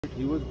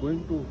He was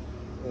going to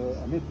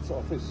Amit's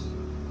office.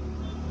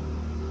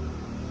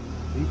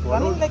 He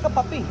Running like a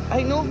puppy.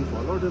 I know. He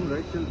followed him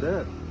right till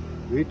there.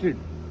 Waited.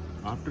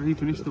 After he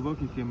finished the work,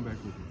 he came back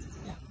with him.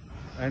 Yeah.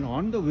 And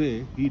on the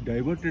way, he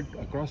diverted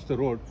across the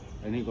road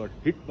and he got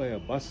hit by a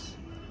bus,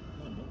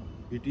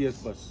 ETS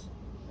bus.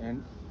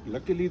 And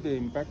luckily, the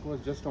impact was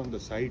just on the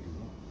side,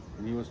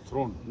 and he was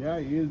thrown.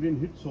 Yeah, he has been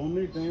hit so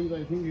many times.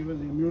 I think he was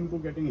immune to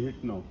getting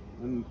hit now.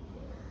 And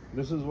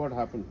this is what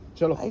happened.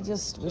 Chalo. I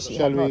just wish he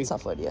Shall had we not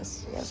suffered.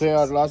 Yes. Yes. say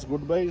our last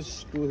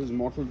goodbyes to his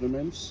mortal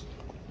remains?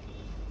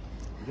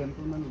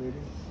 Gentlemen,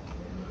 ladies.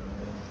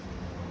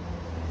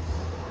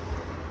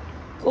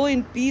 Go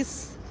in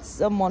peace,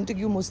 Sir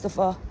Montagu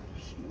Mustafa.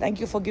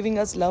 Thank you for giving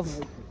us love.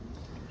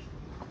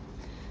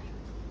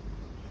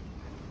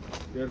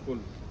 Careful,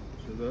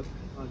 Shazad.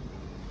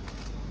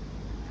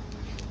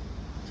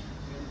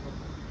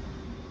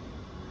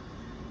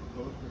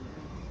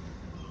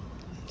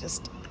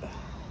 Just.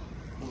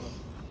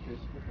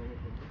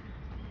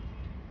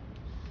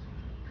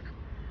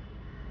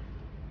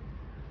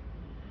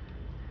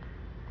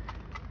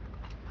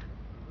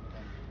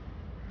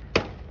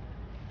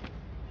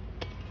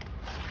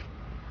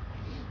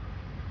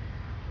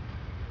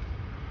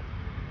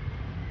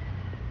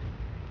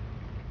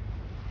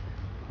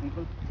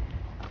 Uncle.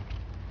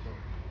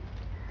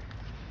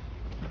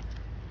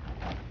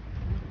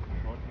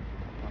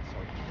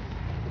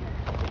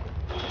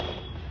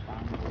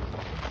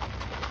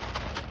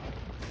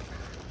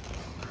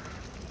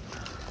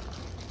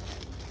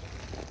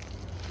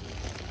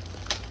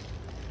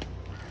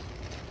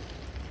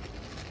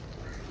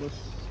 बस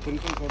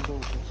sprinkle कर दो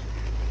ऊपर से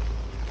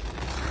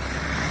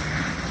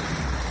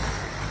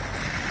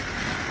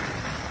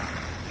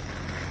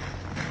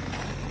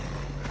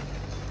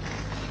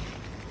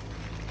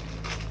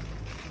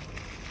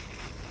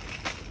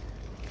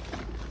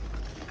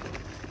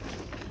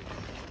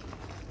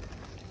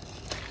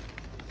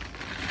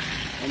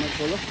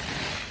खोलो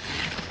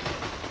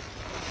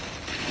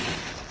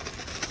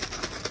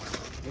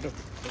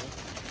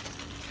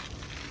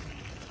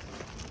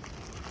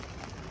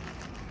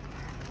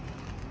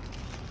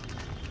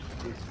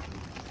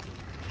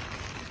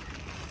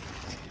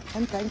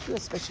And thank you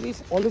especially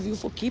for all of you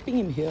for keeping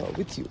him here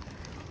with you.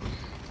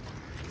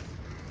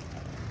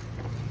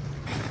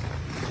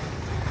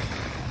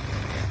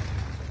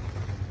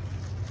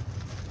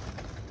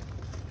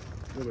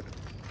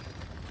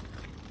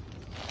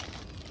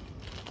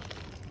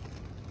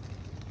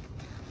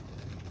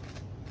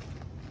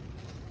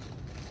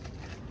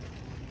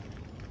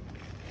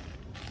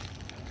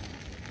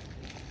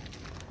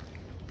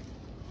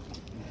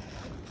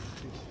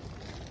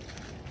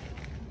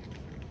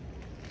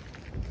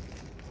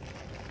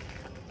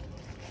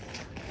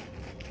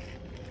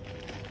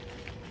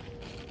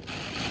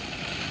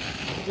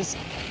 Just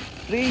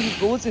pray he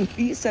goes in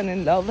peace and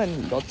in love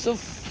and lots of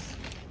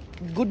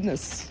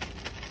goodness.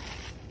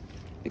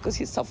 Because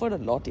he suffered a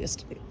lot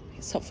yesterday.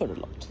 He suffered a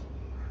lot.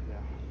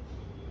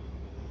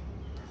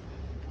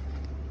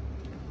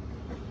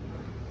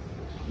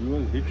 He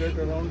was hit at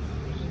around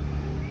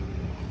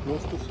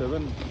close to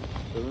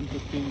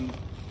 7:15,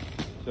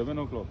 7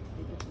 o'clock.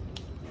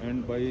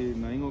 And by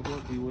 9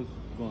 o'clock he was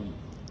gone.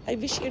 I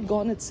wish he had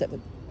gone at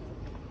 7.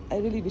 I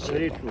really wish he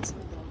Very had gone true. at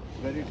 7.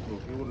 Very true.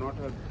 He would not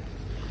have.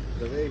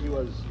 The way he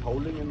was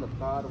howling in the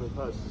car with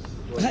us.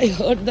 I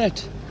heard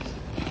that.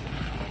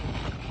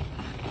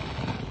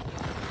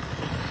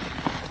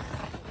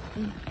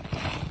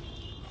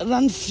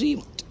 Run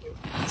free.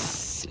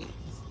 See.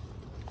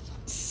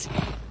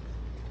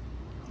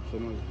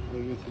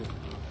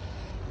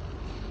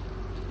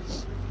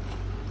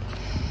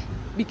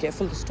 Be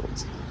careful the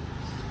stones.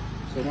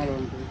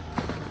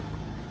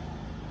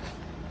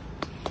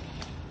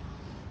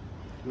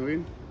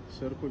 Naveen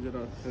sir को जरा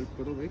help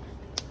करो भाई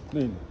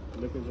नहीं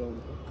लेके जाओ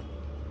उनको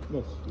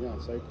बस यहाँ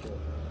साइड पे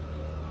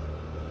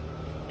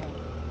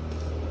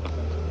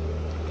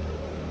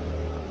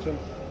चल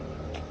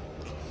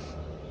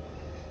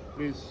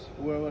please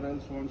whoever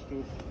else wants to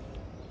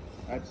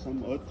add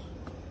some earth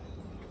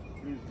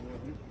please go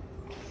ahead.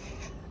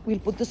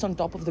 We'll put this on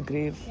top of the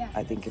grave.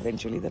 Yeah. I think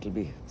eventually that'll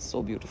be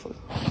so beautiful.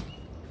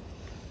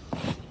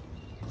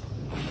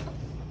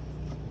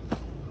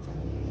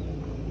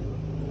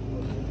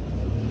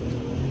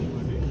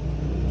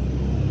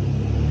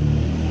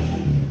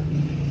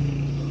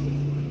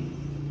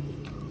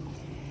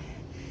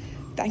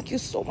 Thank you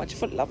so much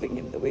for loving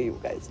him the way you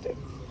guys did.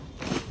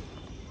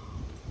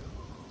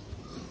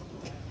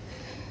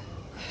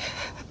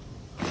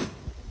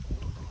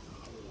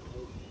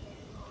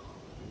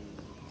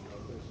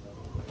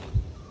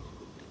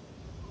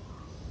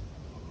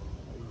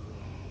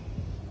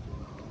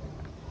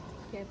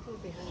 Careful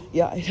behind.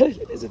 Yeah,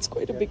 it is. It's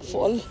quite a big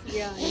fall.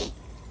 Yeah.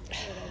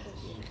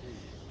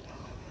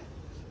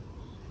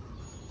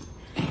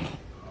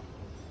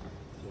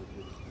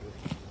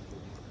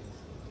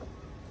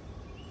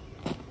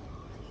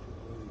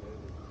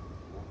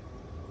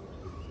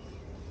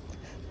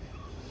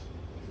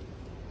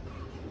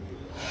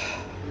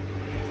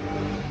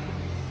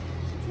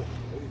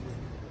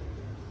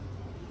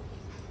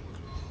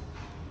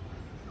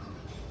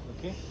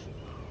 Okay.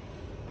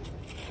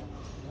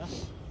 Yeah.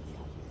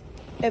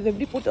 Have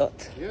everybody put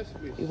earth? Yes,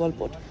 please. You've all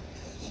put.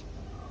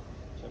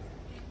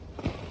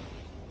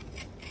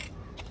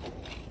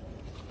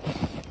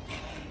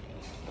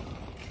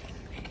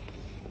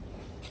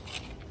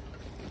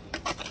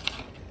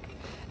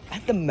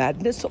 And the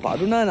madness of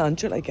Aruna and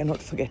Anchal, I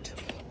cannot forget.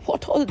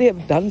 What all they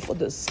have done for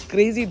this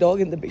crazy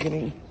dog in the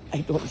beginning,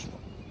 I don't know.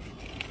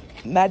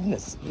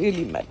 Madness,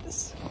 really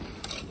madness.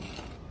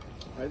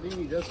 I think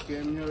he just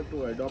came here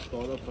to adopt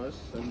all of us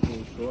and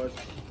to show us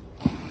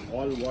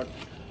all what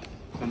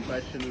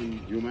compassion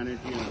and humanity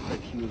and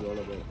affection is all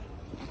about.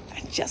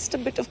 And just a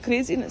bit of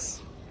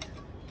craziness.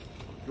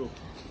 True.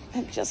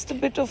 And just a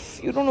bit of,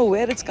 you don't know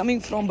where it's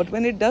coming from, but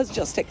when it does,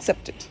 just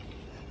accept it.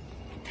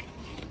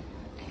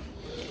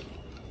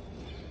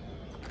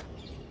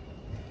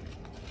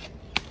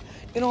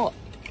 You know,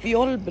 we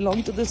all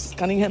belong to this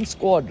Cunningham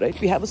squad, right?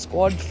 We have a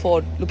squad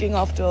for looking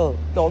after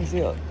dogs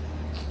here.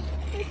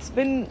 It's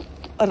been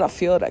a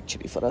rough year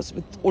actually for us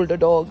with older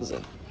dogs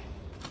and